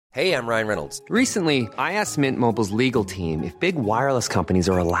Hey, I'm Ryan Reynolds. Recently, I asked Mint Mobile's legal team if big wireless companies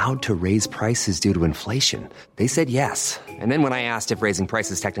are allowed to raise prices due to inflation. They said yes. And then when I asked if raising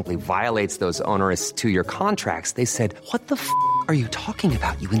prices technically violates those onerous two-year contracts, they said, "What the f*** are you talking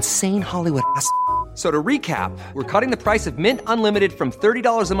about, you insane Hollywood ass?" So to recap, we're cutting the price of Mint Unlimited from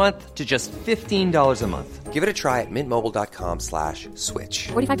 $30 a month to just $15 a month. Give it a try at mintmobile.com/switch.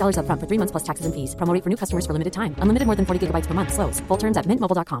 $45 up front for 3 months plus taxes and fees. Promo rate for new customers for limited time. Unlimited more than 40 gigabytes per month. Slows full terms at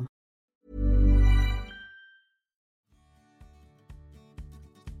mintmobile.com.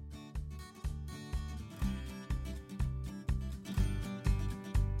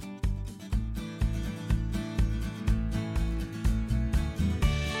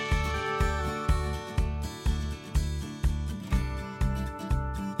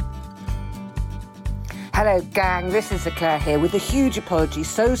 Hello, gang. This is Claire here with a huge apology.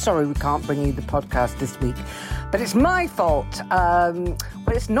 So sorry we can't bring you the podcast this week, but it's my fault.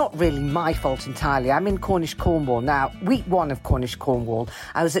 Well, it's not really my fault entirely. I'm in Cornish, Cornwall. Now, week one of Cornish, Cornwall,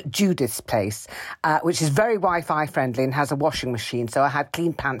 I was at Judith's place, which is very Wi-Fi friendly and has a washing machine, so I had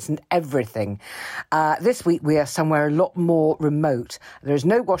clean pants and everything. This week, we are somewhere a lot more remote. There is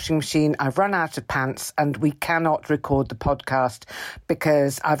no washing machine. I've run out of pants, and we cannot record the podcast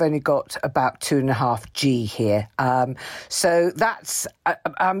because I've only got about 2.5 G here. So that's...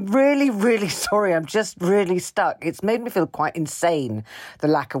 I'm really, really sorry. I'm just really stuck. It's made me feel quite insane, the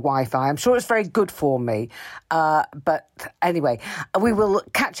lack of Wi-Fi. I'm sure it's very good for me. But anyway, we will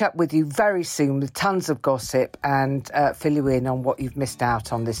catch up with you very soon with tons of gossip and fill you in on what you've missed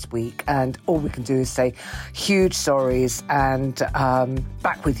out on this week. And all we can do is say huge sorries and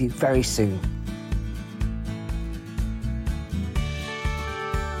back with you very soon.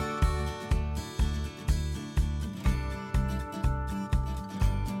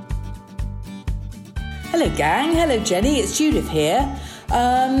 Hello gang, hello Jenny, it's Judith here.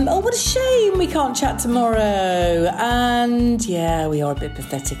 Oh, what a shame we can't chat tomorrow. And yeah, we are a bit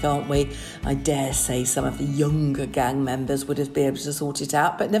pathetic, aren't we? I dare say some of the younger gang members would have been able to sort it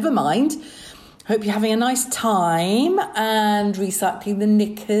out, but never mind. Hope you're having a nice time and recycling the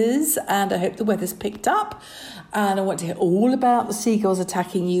knickers, and I hope the weather's picked up. And I want to hear all about the seagulls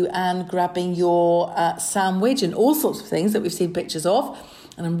attacking you and grabbing your sandwich and all sorts of things that we've seen pictures of.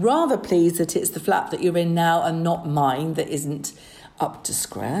 And I'm rather pleased that it's the flat that you're in now and not mine that isn't up to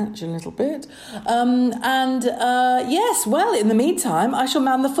scratch a little bit. Yes, well, in the meantime, I shall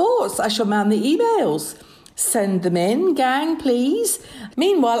man the forts. I shall man the emails. Send them in, gang, please.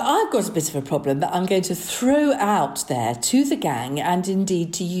 Meanwhile, I've got a bit of a problem that I'm going to throw out there to the gang and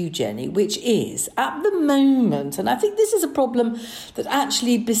indeed to you, Jenny, which is, at the moment, and I think this is a problem that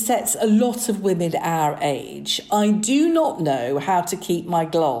actually besets a lot of women our age, I do not know how to keep my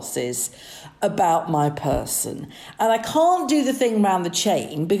glasses about my person. And I can't do the thing around the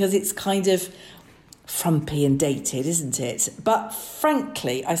chain because it's kind of frumpy and dated, isn't it? But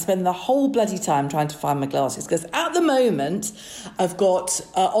frankly, I spend the whole bloody time trying to find my glasses because at the moment I've got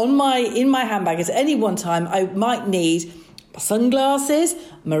in my handbag at any one time I might need sunglasses,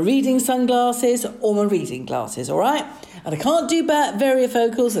 my reading sunglasses or my reading glasses, all right? And I can't do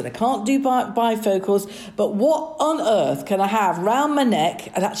varifocals and I can't do bifocals, but what on earth can I have round my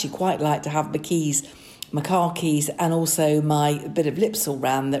neck? I'd actually quite like to have my keys, my car keys, and also my bit of Lipsil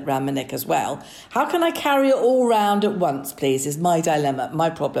round my neck as well. How can I carry it all round at once, please, is my dilemma, my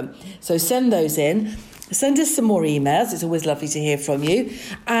problem. So send those in. Send us some more emails. It's always lovely to hear from you.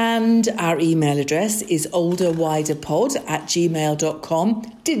 And our email address is olderwiderpod@gmail.com.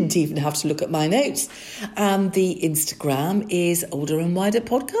 Didn't even have to look at my notes. And the Instagram is Older and Wider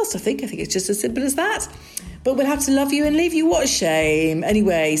Podcast, I think it's just as simple as that. But we'll have to love you and leave you. What a shame.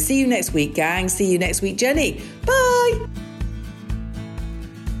 Anyway, see you next week, gang. See you next week, Jenny. Bye.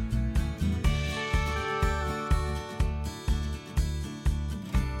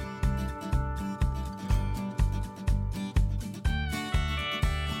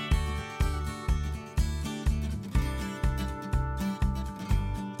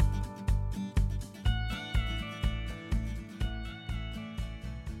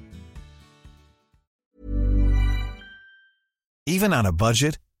 Even on a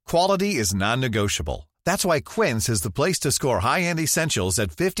budget, quality is non-negotiable. That's why Quince is the place to score high-end essentials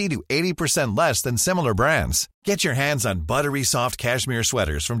at 50 to 80% less than similar brands. Get your hands on buttery soft cashmere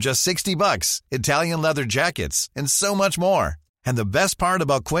sweaters from just $60, Italian leather jackets, and so much more. And the best part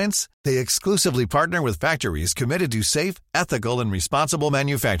about Quince, they exclusively partner with factories committed to safe, ethical, and responsible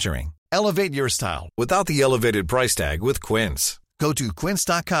manufacturing. Elevate your style without the elevated price tag with Quince. Go to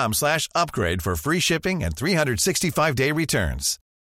quince.com/upgrade for free shipping and 365-day returns.